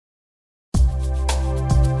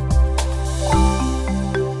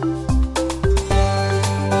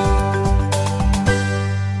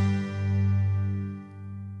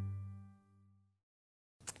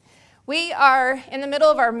We are in the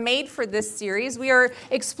middle of our Made for This series. We are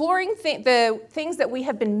exploring the things that we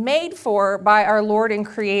have been made for by our Lord and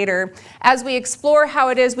Creator as we explore how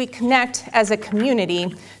it is we connect as a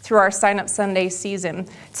community through our Sign Up Sunday season.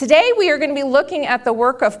 Today we are going to be looking at the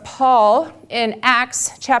work of Paul in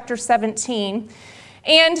Acts chapter 17.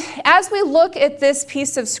 And as we look at this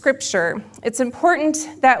piece of scripture, it's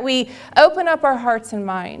important that we open up our hearts and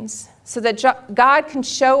minds so that God can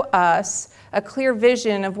show us a clear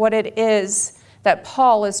vision of what it is that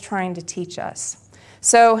Paul is trying to teach us.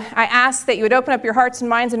 So I ask that you would open up your hearts and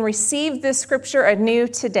minds and receive this scripture anew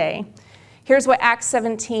today. Here's what Acts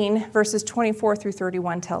 17, verses 24 through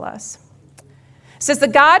 31 tell us. It says, "The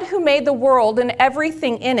God who made the world and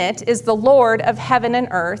everything in it is the Lord of heaven and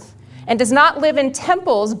earth, and does not live in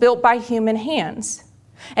temples built by human hands.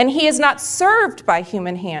 And he is not served by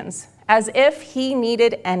human hands, as if he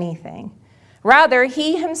needed anything. Rather,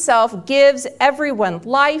 he himself gives everyone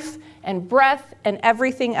life and breath and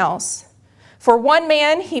everything else. From one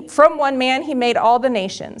man he made all the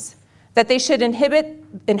nations, that they should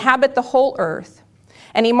inhabit the whole earth.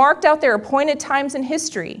 And he marked out their appointed times in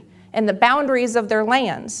history and the boundaries of their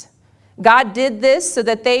lands. God did this so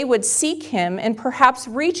that they would seek him and perhaps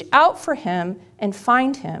reach out for him and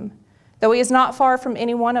find him, though he is not far from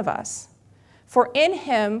any one of us. For in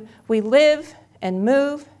him we live and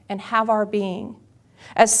move and have our being.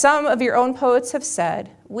 As some of your own poets have said,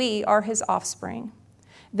 we are his offspring.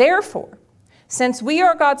 Therefore, since we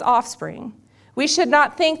are God's offspring, we should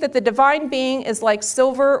not think that the divine being is like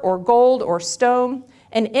silver or gold or stone,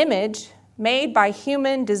 an image made by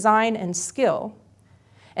human design and skill.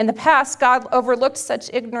 In the past, God overlooked such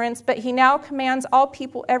ignorance, but he now commands all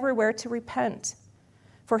people everywhere to repent.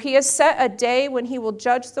 For he has set a day when he will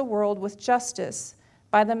judge the world with justice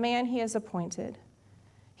by the man he has appointed.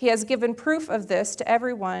 He has given proof of this to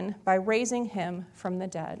everyone by raising him from the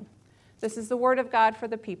dead." This is the word of God for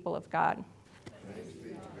the people of God.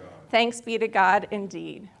 Thanks be to God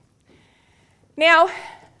indeed. Now,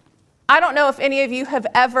 I don't know if any of you have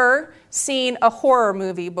ever seen a horror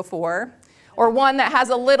movie before, or one that has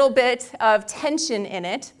a little bit of tension in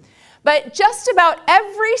it. But just about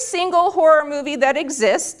every single horror movie that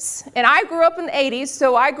exists, and I grew up in the 80s,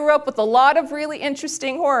 so I grew up with a lot of really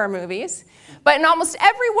interesting horror movies, but in almost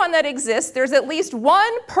every one that exists, there's at least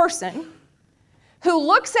one person who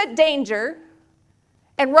looks at danger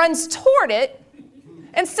and runs toward it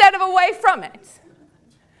instead of away from it.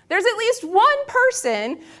 There's at least one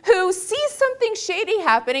person who sees something shady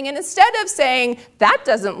happening, and instead of saying, that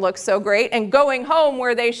doesn't look so great, and going home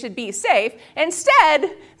where they should be safe, instead,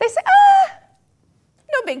 they say,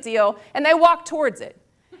 no big deal, and they walk towards it.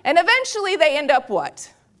 And eventually they end up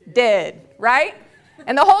what? Dead, right?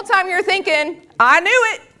 And the whole time you're thinking, I knew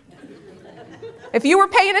it. If you were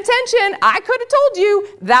paying attention, I could have told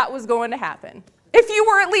you that was going to happen. If you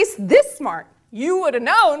were at least this smart, you would have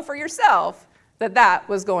known for yourself that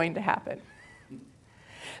was going to happen.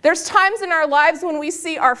 There's times in our lives when we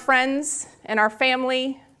see our friends and our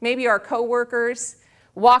family, maybe our coworkers,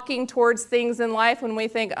 walking towards things in life when we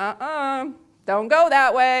think, don't go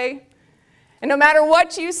that way. And no matter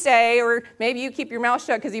what you say, or maybe you keep your mouth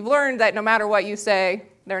shut because you've learned that no matter what you say,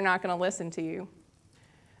 they're not going to listen to you.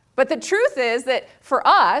 But the truth is that for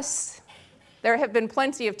us, there have been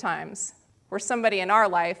plenty of times where somebody in our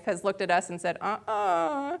life has looked at us and said,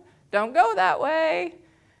 don't go that way.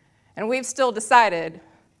 And we've still decided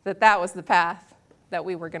that was the path that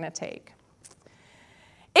we were going to take.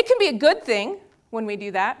 It can be a good thing when we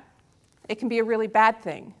do that. It can be a really bad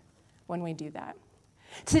thing when we do that.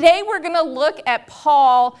 Today we're going to look at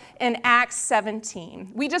Paul in Acts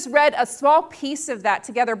 17. We just read a small piece of that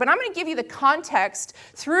together, but I'm going to give you the context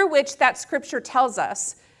through which that scripture tells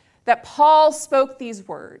us that Paul spoke these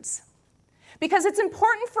words. Because it's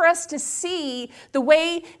important for us to see the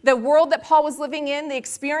way the world that Paul was living in, the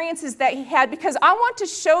experiences that he had, because I want to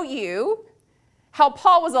show you how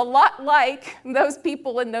Paul was a lot like those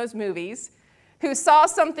people in those movies who saw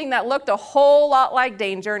something that looked a whole lot like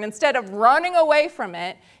danger, and instead of running away from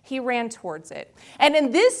it, he ran towards it. And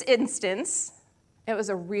in this instance, it was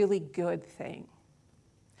a really good thing.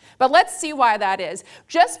 But let's see why that is.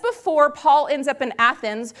 Just before Paul ends up in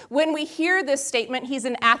Athens, when we hear this statement, he's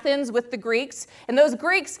in Athens with the Greeks. And those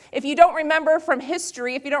Greeks, if you don't remember from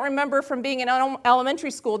history, if you don't remember from being in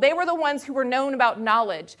elementary school, they were the ones who were known about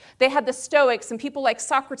knowledge. They had the Stoics and people like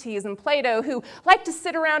Socrates and Plato who liked to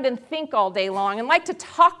sit around and think all day long and like to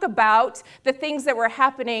talk about the things that were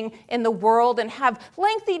happening in the world and have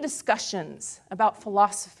lengthy discussions about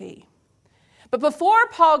philosophy. But before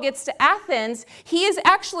Paul gets to Athens, he is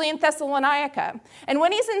actually in Thessalonica. And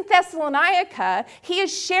when he's in Thessalonica, he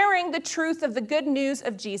is sharing the truth of the good news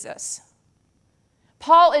of Jesus.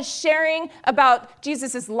 Paul is sharing about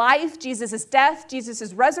Jesus' life, Jesus' death,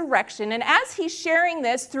 Jesus' resurrection. And as he's sharing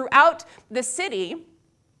this throughout the city,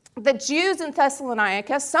 the Jews in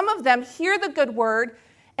Thessalonica, some of them hear the good word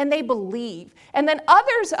and they believe. And then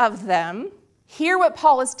others of them hear what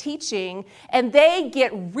Paul is teaching, and they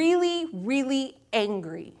get really, really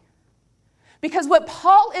angry. Because what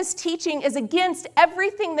Paul is teaching is against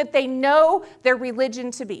everything that they know their religion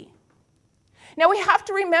to be. Now we have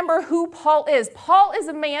to remember who Paul is. Paul is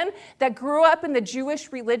a man that grew up in the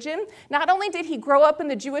Jewish religion. Not only did he grow up in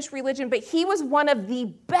the Jewish religion, but he was one of the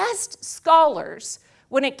best scholars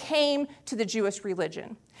when it came to the Jewish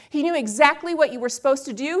religion. He knew exactly what you were supposed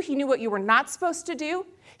to do. He knew what you were not supposed to do.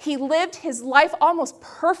 He lived his life almost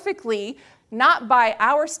perfectly, not by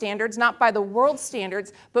our standards, not by the world's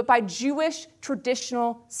standards, but by Jewish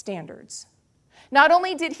traditional standards. Not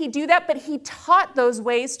only did he do that, but he taught those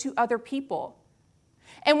ways to other people.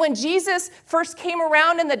 And when Jesus first came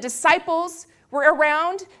around and the disciples were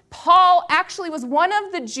around, Paul actually was one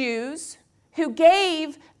of the Jews who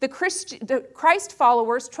gave the Christ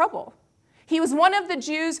followers trouble. He was one of the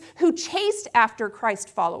Jews who chased after Christ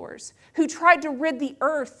followers, who tried to rid the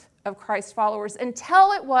earth of Christ followers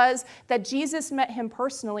until it was that Jesus met him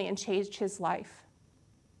personally and changed his life.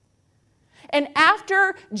 And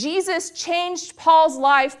after Jesus changed Paul's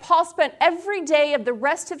life, Paul spent every day of the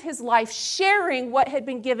rest of his life sharing what had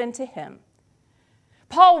been given to him.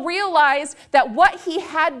 Paul realized that what he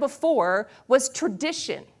had before was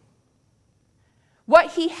tradition.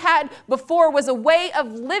 What he had before was a way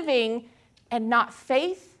of living and not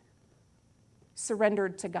faith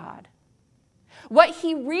surrendered to God. What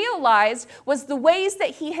he realized was the ways that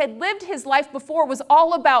he had lived his life before was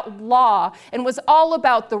all about law and was all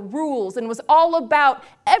about the rules and was all about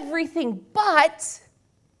everything but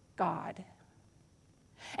God.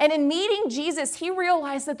 And in meeting Jesus, he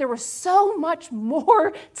realized that there was so much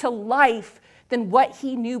more to life than what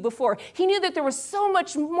he knew before. He knew that there was so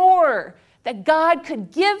much more that God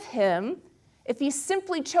could give him if he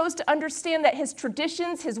simply chose to understand that his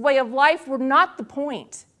traditions, his way of life were not the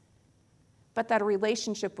point, but that a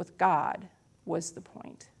relationship with God was the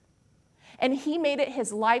point. And he made it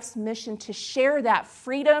his life's mission to share that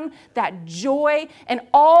freedom, that joy, and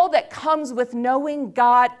all that comes with knowing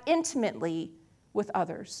God intimately with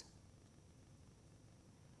others.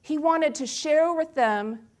 He wanted to share with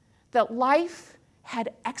them that life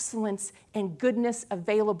had excellence and goodness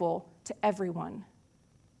available to everyone.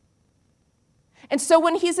 And so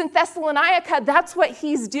when he's in Thessalonica, that's what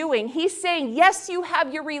he's doing. He's saying, yes, you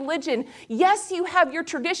have your religion. Yes, you have your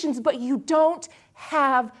traditions, but you don't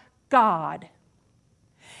have God.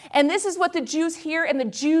 And this is what the Jews hear, and the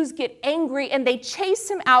Jews get angry, and they chase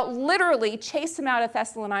him out, literally chase him out of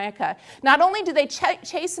Thessalonica. Not only do they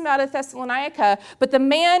chase him out of Thessalonica, but the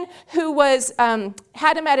man who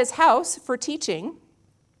had him at his house for teaching,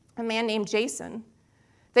 a man named Jason,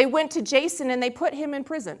 they went to Jason and they put him in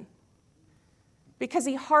prison because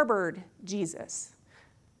he harbored Jesus.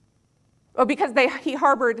 Or because he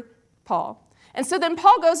harbored Paul. And so then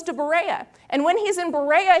Paul goes to Berea. And when he's in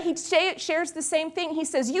Berea, he shares the same thing. He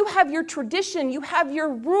says, you have your tradition, you have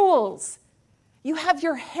your rules, you have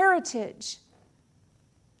your heritage.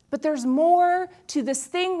 But there's more to this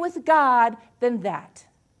thing with God than that.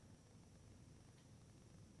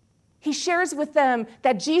 He shares with them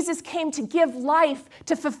that Jesus came to give life,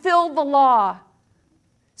 to fulfill the law,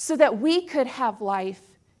 so that we could have life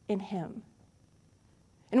in him.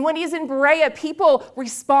 And when he's in Berea, people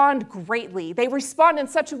respond greatly. They respond in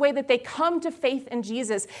such a way that they come to faith in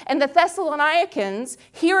Jesus. And the Thessalonians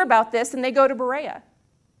hear about this and they go to Berea.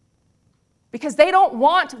 Because they don't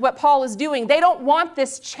want what Paul is doing. They don't want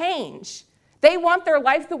this change. They want their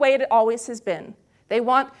life the way it always has been. They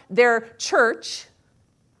want their church,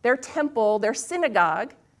 their temple, their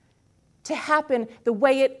synagogue to happen the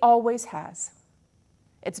way it always has.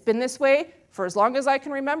 It's been this way for as long as I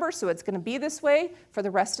can remember, so it's going to be this way for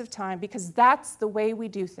the rest of time because that's the way we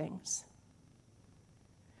do things.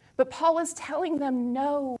 But Paul is telling them,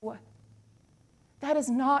 no, that is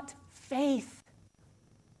not faith.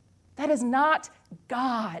 That is not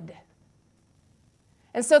God.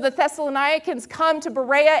 And so the Thessalonians come to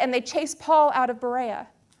Berea and they chase Paul out of Berea.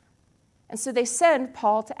 And so they send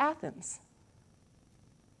Paul to Athens.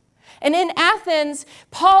 And in Athens,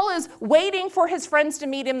 Paul is waiting for his friends to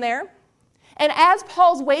meet him there. And as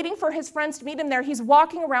Paul's waiting for his friends to meet him there, he's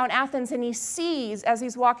walking around Athens and he sees, as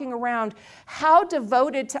he's walking around, how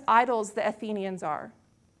devoted to idols the Athenians are.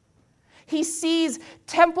 He sees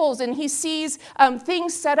temples and he sees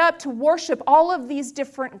things set up to worship all of these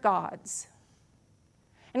different gods.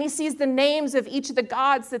 And he sees the names of each of the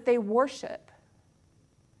gods that they worship,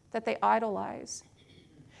 that they idolize.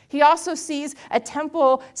 He also sees a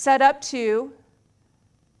temple set up to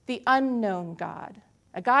the unknown God,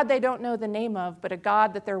 a God they don't know the name of, but a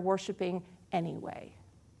God that they're worshiping anyway.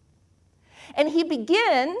 And he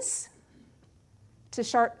begins to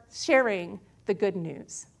start sharing the good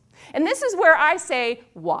news. And this is where I say,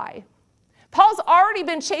 why? Paul's already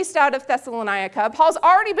been chased out of Thessalonica. Paul's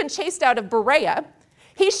already been chased out of Berea.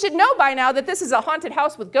 He should know by now that this is a haunted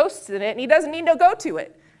house with ghosts in it, and he doesn't need to go to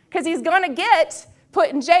it because he's going to get put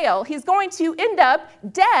in jail. He's going to end up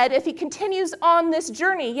dead if he continues on this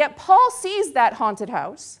journey. Yet Paul sees that haunted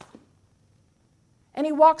house, and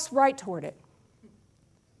he walks right toward it.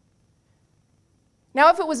 Now,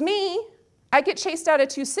 if it was me, I get chased out of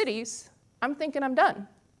 2 cities. I'm thinking I'm done.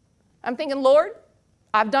 I'm thinking, Lord,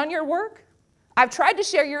 I've done your work. I've tried to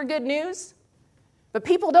share your good news, but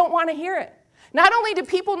people don't want to hear it. Not only do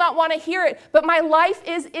people not want to hear it, but my life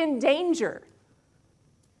is in danger.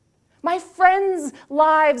 My friends'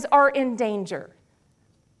 lives are in danger.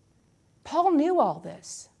 Paul knew all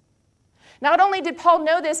this. Not only did Paul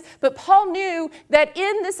know this, but Paul knew that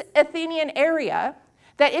in this Athenian area,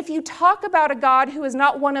 that if you talk about a God who is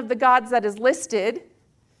not one of the gods that is listed,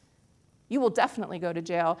 you will definitely go to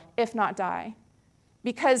jail, if not die.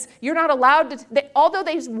 Because you're not allowed to, although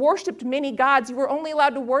they worshipped many gods, you were only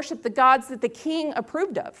allowed to worship the gods that the king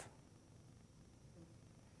approved of.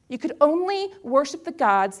 You could only worship the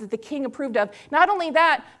gods that the king approved of. Not only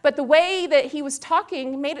that, but the way that he was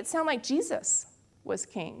talking made it sound like Jesus was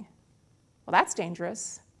king. Well, that's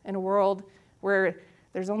dangerous in a world where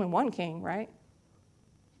there's only one king, right?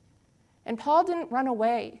 And Paul didn't run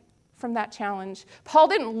away from that challenge. Paul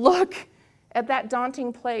didn't look at that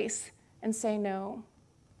daunting place and say no.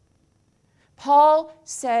 Paul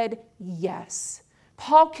said yes.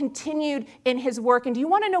 Paul continued in his work. And do you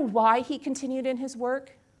want to know why he continued in his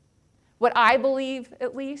work? What I believe,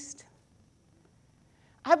 at least?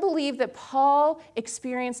 I believe that Paul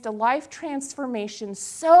experienced a life transformation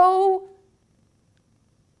so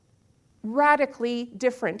radically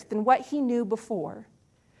different than what he knew before.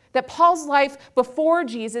 That Paul's life before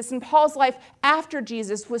Jesus and Paul's life after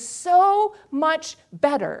Jesus was so much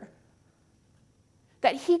better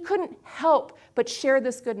that he couldn't help but share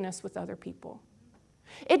this goodness with other people.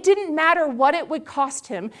 It didn't matter what it would cost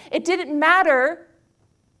him. It didn't matter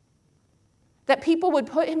that people would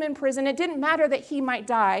put him in prison. It didn't matter that he might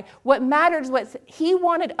die. What mattered was he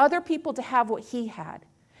wanted other people to have what he had.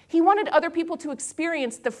 He wanted other people to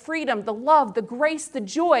experience the freedom, the love, the grace, the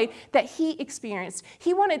joy that he experienced.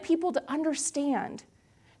 He wanted people to understand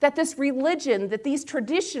that this religion, that these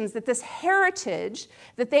traditions, that this heritage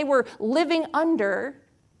that they were living under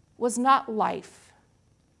was not life,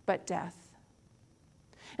 but death.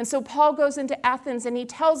 And so Paul goes into Athens and he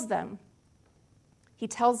tells them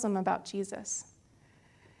about Jesus.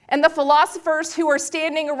 And the philosophers who are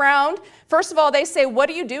standing around, first of all, they say, what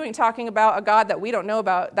are you doing talking about a God that we don't know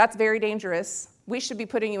about? That's very dangerous. We should be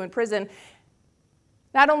putting you in prison.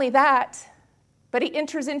 Not only that, but he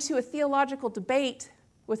enters into a theological debate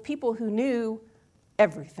with people who knew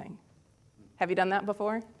everything. Have you done that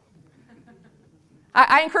before?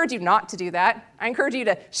 I encourage you not to do that. I encourage you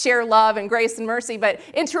to share love and grace and mercy, but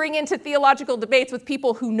entering into theological debates with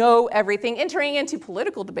people who know everything, entering into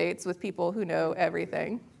political debates with people who know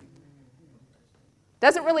everything,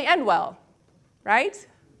 doesn't really end well, right?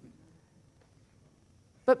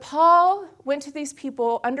 But Paul went to these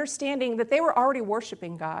people understanding that they were already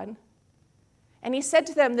worshiping God. And he said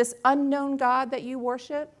to them, this unknown God that you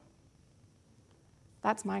worship,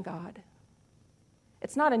 that's my God.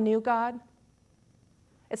 It's not a new God.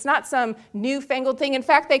 It's not some newfangled thing. In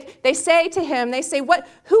fact, they say to him,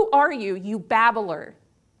 who are you, you babbler?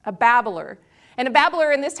 A babbler. And a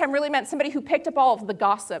babbler in this time really meant somebody who picked up all of the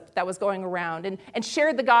gossip that was going around and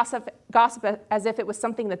shared the gossip as if it was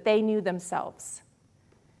something that they knew themselves.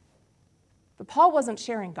 But Paul wasn't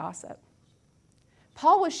sharing gossip.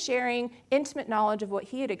 Paul was sharing intimate knowledge of what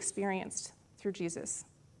he had experienced through Jesus.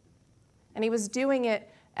 And he was doing it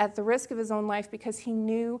at the risk of his own life because he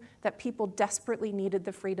knew that people desperately needed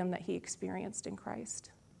the freedom that he experienced in Christ.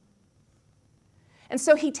 And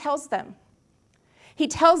so he tells them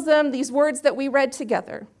these words that we read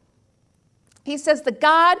together. He says, the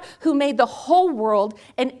God who made the whole world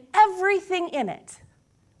and everything in it.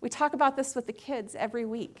 We talk about this with the kids every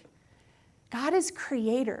week. God is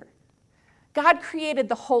creator. God created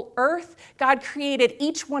the whole earth. God created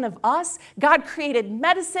each one of us. God created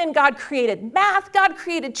medicine. God created math. God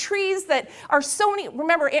created trees that are so many.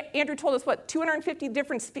 Remember, Andrew told us, 250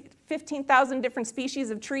 different, 15,000 different species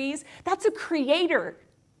of trees? That's a creator,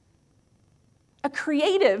 a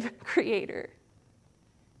creative creator.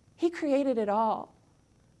 He created it all.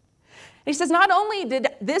 And he says, not only did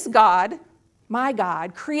this God, my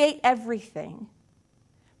God, create everything,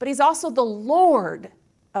 but he's also the Lord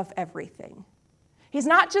of everything. He's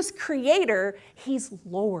not just creator, he's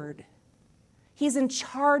Lord. He's in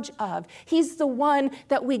charge of. He's the one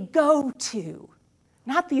that we go to.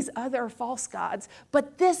 Not these other false gods,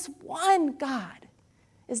 but this one God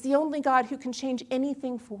is the only God who can change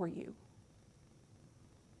anything for you.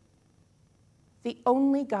 The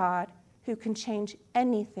only God who can change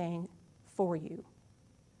anything for you.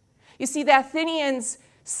 You see, the Athenians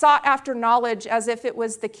sought after knowledge as if it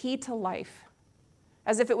was the key to life,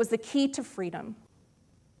 as if it was the key to freedom.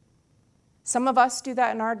 Some of us do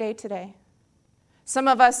that in our day today. Some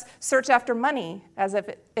of us search after money as if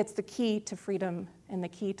it's the key to freedom and the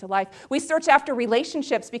key to life. We search after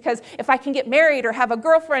relationships because if I can get married or have a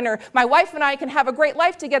girlfriend or my wife and I can have a great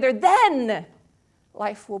life together, then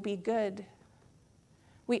life will be good.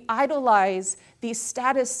 We idolize these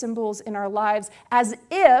status symbols in our lives as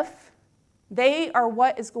if they are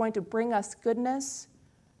what is going to bring us goodness,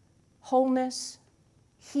 wholeness,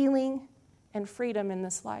 healing, and freedom in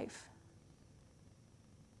this life.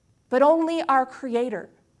 But only our Creator,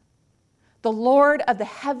 the Lord of the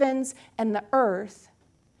heavens and the earth,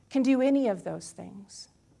 can do any of those things.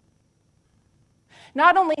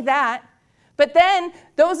 Not only that, but then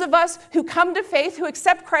those of us who come to faith, who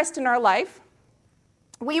accept Christ in our life,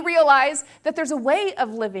 we realize that there's a way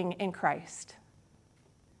of living in Christ.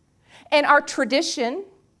 And our tradition,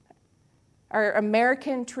 our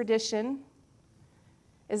American tradition,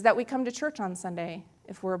 is that we come to church on Sunday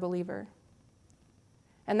if we're a believer.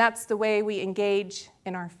 And that's the way we engage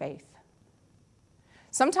in our faith.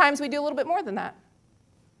 Sometimes we do a little bit more than that.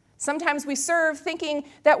 Sometimes we serve thinking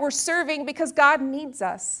that we're serving because God needs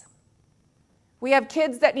us. We have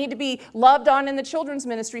kids that need to be loved on in the children's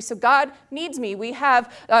ministry, so God needs me. We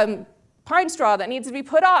have pine straw that needs to be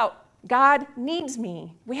put out. God needs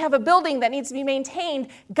me. We have a building that needs to be maintained.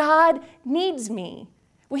 God needs me.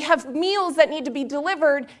 We have meals that need to be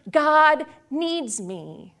delivered. God needs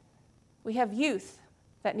me. We have youth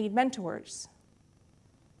that need mentors.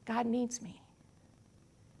 God needs me.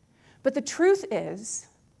 But the truth is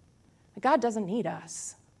that God doesn't need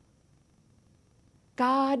us.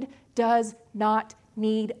 God does not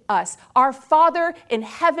need us. Our Father in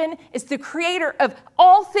heaven is the creator of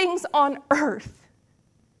all things on earth.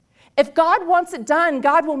 If God wants it done,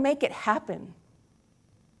 God will make it happen.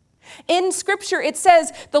 In Scripture, it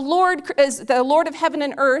says the Lord is the Lord of heaven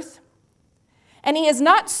and earth, and he is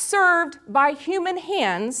not served by human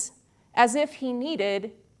hands as if he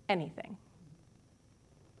needed anything.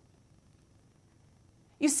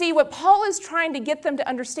 You see, what Paul is trying to get them to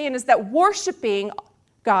understand is that worshiping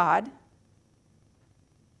God,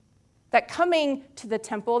 that coming to the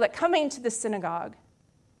temple, that coming to the synagogue,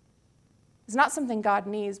 is not something God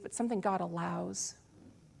needs, but something God allows.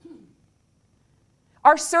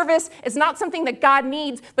 Our service is not something that God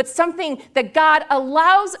needs, but something that God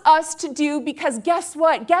allows us to do because guess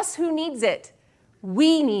what? Guess who needs it?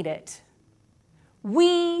 We need it.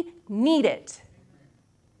 We need it.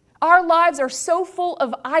 Our lives are so full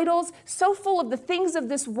of idols, so full of the things of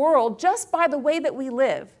this world just by the way that we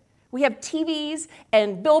live. We have TVs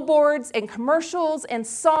and billboards and commercials and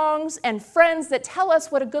songs and friends that tell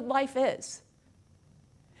us what a good life is.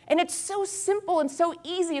 And it's so simple and so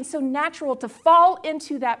easy and so natural to fall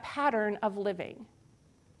into that pattern of living.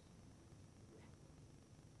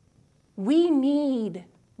 We need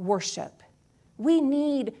worship. We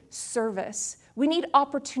need service. We need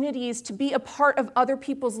opportunities to be a part of other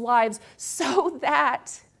people's lives so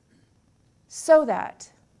that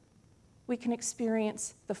we can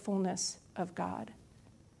experience the fullness of God,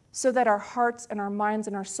 so that our hearts and our minds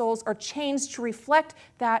and our souls are changed to reflect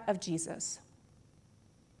that of Jesus.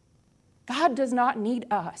 God does not need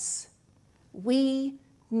us. We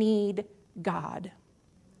need God.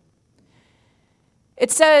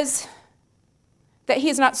 It says that he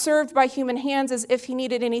is not served by human hands as if he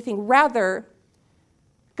needed anything. Rather,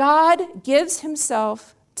 God gives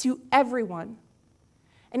himself to everyone,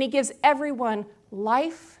 and he gives everyone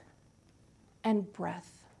life and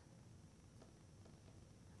breath.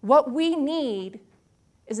 What we need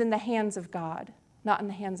is in the hands of God, not in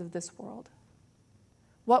the hands of this world.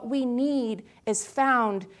 What we need is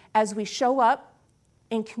found as we show up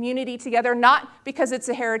in community together, not because it's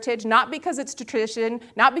a heritage, not because it's tradition,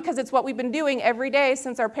 not because it's what we've been doing every day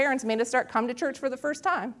since our parents made us start come to church for the first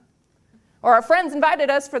time, or our friends invited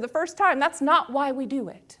us for the first time. That's not why we do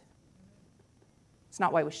it. It's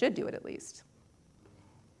not why we should do it, at least.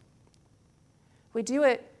 We do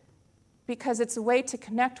it because it's a way to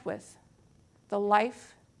connect with the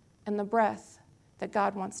life and the breath that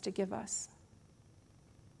God wants to give us.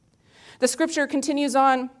 The scripture continues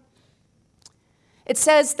on. It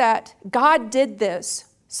says that God did this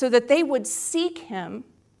so that they would seek him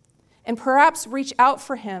and perhaps reach out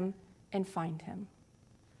for him and find him.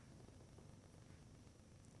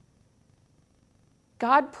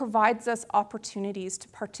 God provides us opportunities to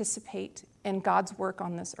participate in God's work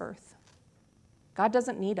on this earth. God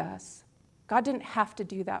doesn't need us. God didn't have to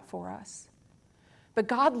do that for us. But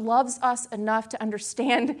God loves us enough to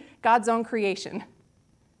understand God's own creation.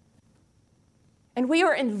 And we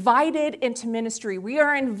are invited into ministry. We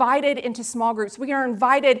are invited into small groups. We are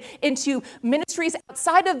invited into ministries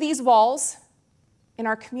outside of these walls in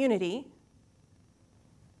our community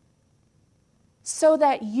so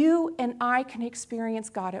that you and I can experience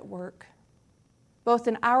God at work, both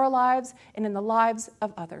in our lives and in the lives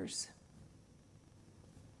of others.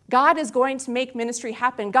 God is going to make ministry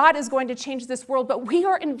happen. God is going to change this world, but we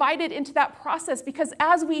are invited into that process because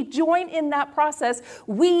as we join in that process,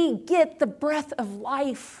 we get the breath of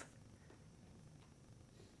life.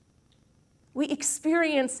 We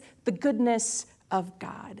experience the goodness of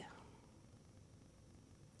God.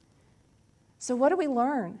 So what do we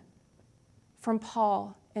learn from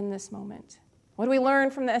Paul in this moment? What do we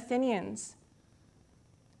learn from the Athenians?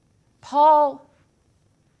 Paul,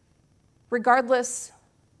 regardless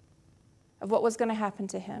of what was going to happen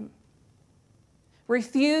to him,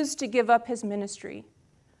 refused to give up his ministry,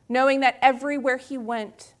 knowing that everywhere he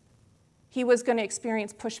went, he was going to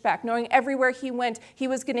experience pushback, knowing everywhere he went, he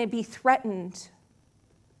was going to be threatened.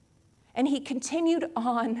 And he continued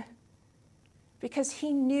on because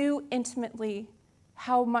he knew intimately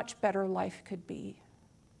how much better life could be.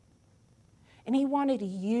 And he wanted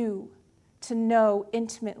you to know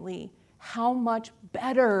intimately how much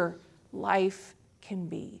better life can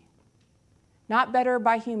be. Not better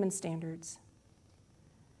by human standards.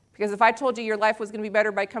 Because if I told you your life was going to be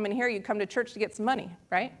better by coming here, you'd come to church to get some money,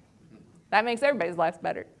 right? That makes everybody's life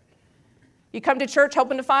better. You come to church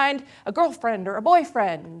hoping to find a girlfriend or a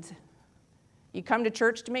boyfriend. You come to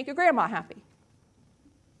church to make your grandma happy.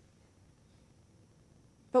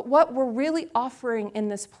 But what we're really offering in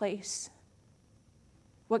this place,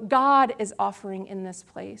 what God is offering in this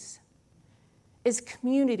place, is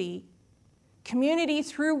community. Community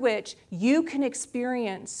through which you can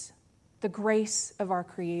experience the grace of our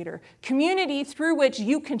Creator. Community through which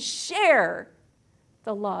you can share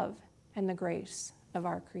the love and the grace of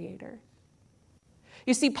our Creator.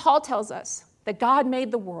 You see, Paul tells us that God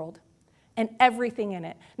made the world and everything in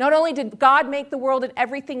it. Not only did God make the world and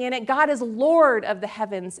everything in it, God is Lord of the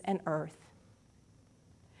heavens and earth.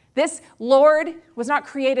 This Lord was not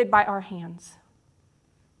created by our hands.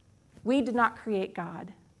 We did not create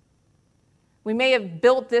God. We may have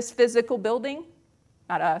built this physical building.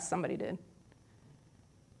 Not us, somebody did.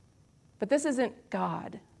 But this isn't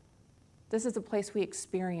God. This is a place we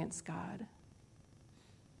experience God.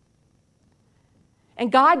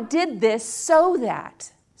 And God did this so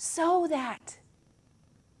that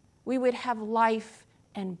we would have life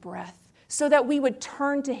and breath, so that we would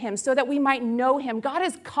turn to him, so that we might know him. God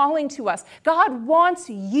is calling to us. God wants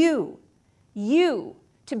you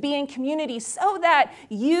to be in community so that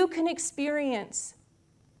you can experience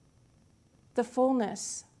the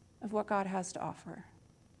fullness of what God has to offer.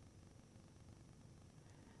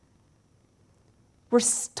 We're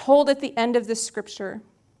told at the end of this scripture,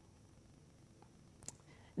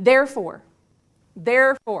 therefore,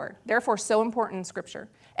 so important in scripture.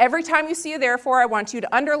 Every time you see a therefore, I want you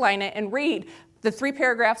to underline it and read the 3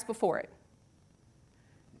 paragraphs before it.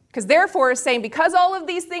 Because therefore is saying, because all of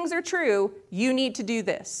these things are true, you need to do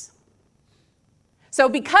this. So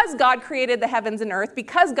because God created the heavens and earth,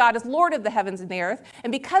 because God is Lord of the heavens and the earth,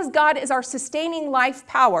 and because God is our sustaining life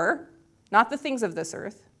power, not the things of this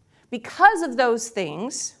earth, because of those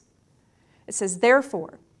things, it says,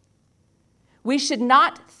 therefore, we should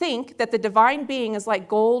not think that the divine being is like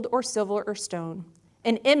gold or silver or stone,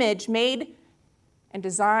 an image made and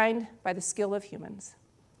designed by the skill of humans.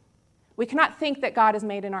 We cannot think that God is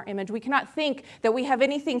made in our image. We cannot think that we have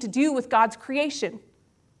anything to do with God's creation.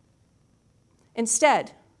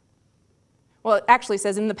 Instead, well, it actually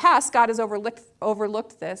says in the past, God has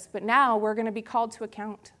overlooked this, but now we're going to be called to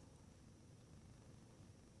account.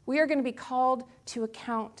 We are going to be called to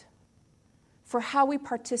account for how we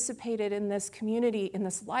participated in this community, in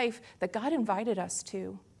this life that God invited us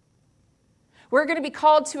to. We're going to be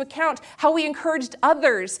called to account how we encouraged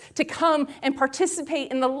others to come and participate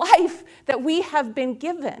in the life that we have been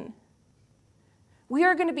given. We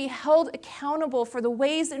are going to be held accountable for the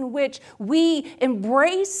ways in which we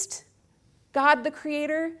embraced God the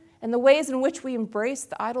Creator and the ways in which we embraced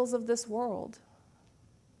the idols of this world.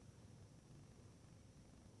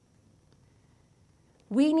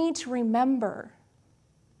 We need to remember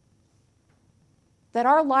that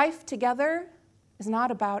our life together is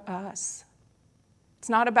not about us. It's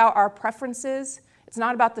not about our preferences. It's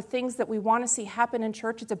not about the things that we want to see happen in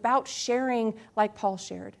church. It's about sharing like Paul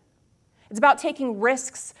shared. It's about taking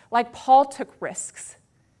risks like Paul took risks.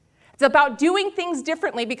 It's about doing things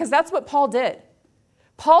differently because that's what Paul did.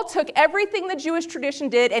 Paul took everything the Jewish tradition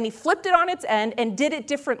did and he flipped it on its end and did it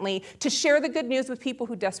differently to share the good news with people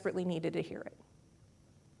who desperately needed to hear it.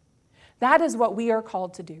 That is what we are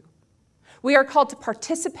called to do. We are called to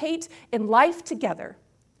participate in life together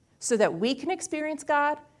so that we can experience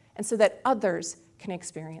God and so that others can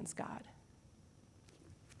experience God.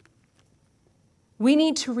 We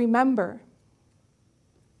need to remember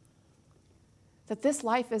that this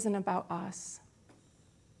life isn't about us.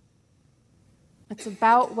 It's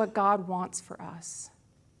about what God wants for us.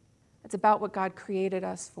 It's about what God created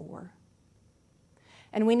us for.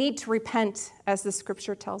 And we need to repent, as the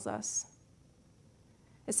scripture tells us.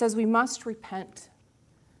 It says we must repent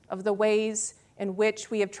of the ways in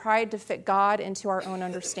which we have tried to fit God into our own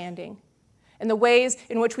understanding, and the ways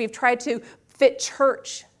in which we've tried to fit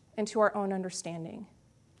church into our own understanding,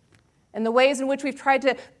 and the ways in which we've tried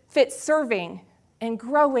to fit serving and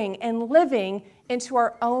growing and living into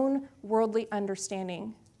our own worldly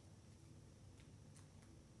understanding.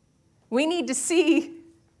 We need to see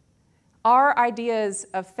our ideas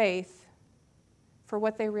of faith for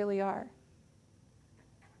what they really are.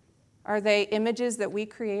 Are they images that we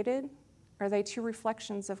created? Are they true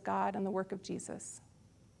reflections of God and the work of Jesus?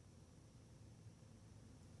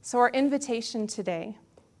 So our invitation today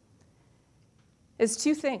is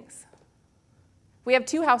two things. We have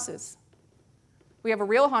two houses. We have a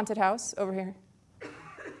real haunted house over here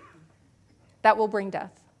that will bring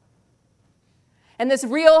death. And this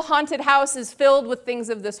real haunted house is filled with things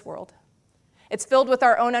of this world. It's filled with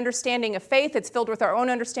our own understanding of faith. It's filled with our own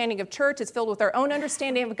understanding of church. It's filled with our own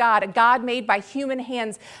understanding of God, a God made by human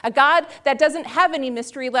hands, a God that doesn't have any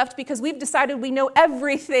mystery left because we've decided we know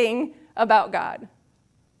everything about God.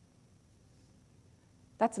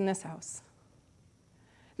 That's in this house.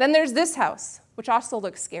 Then there's this house, which also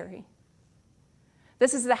looks scary.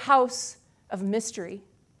 This is the house of mystery,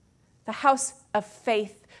 the house of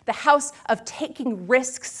faith, the house of taking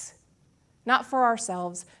risks. Not for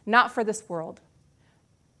ourselves, not for this world,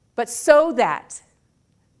 but so that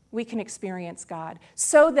we can experience God,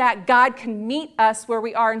 so that God can meet us where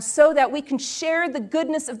we are, and so that we can share the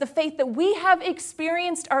goodness of the faith that we have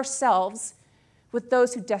experienced ourselves with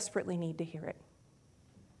those who desperately need to hear it.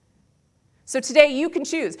 So today you can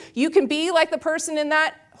choose. You can be like the person in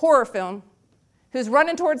that horror film who's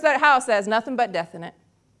running towards that house that has nothing but death in it.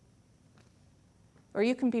 Or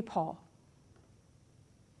you can be Paul.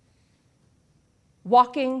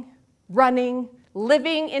 Walking, running,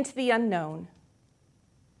 living into the unknown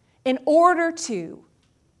in order to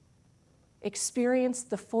experience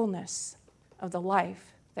the fullness of the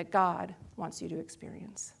life that God wants you to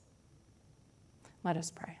experience. Let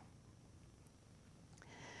us pray.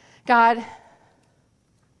 God,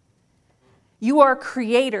 you are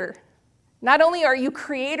creator. Not only are you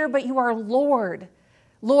creator, but you are Lord.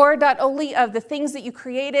 Lord, not only of the things that you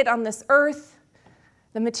created on this earth,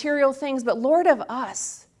 the material things, but Lord of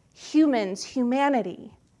us, humans,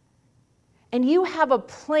 humanity. And you have a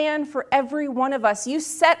plan for every one of us. You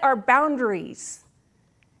set our boundaries.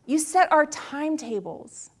 You set our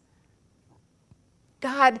timetables.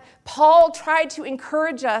 God, Paul tried to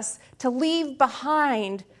encourage us to leave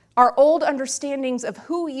behind our old understandings of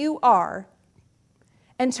who you are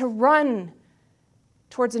and to run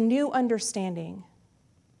towards a new understanding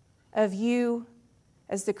of you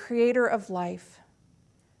as the creator of life,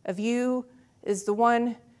 of you is the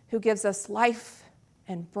one who gives us life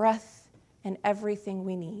and breath and everything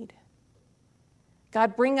we need.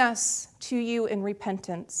 God, bring us to you in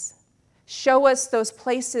repentance. Show us those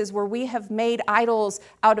places where we have made idols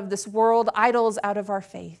out of this world, idols out of our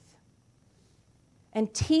faith.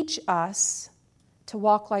 And teach us to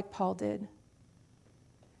walk like Paul did,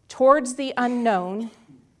 towards the unknown,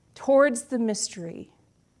 towards the mystery,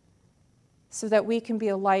 so that we can be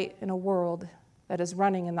a light in a world that is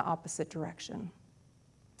running in the opposite direction.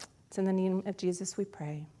 It's in the name of Jesus we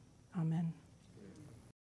pray. Amen.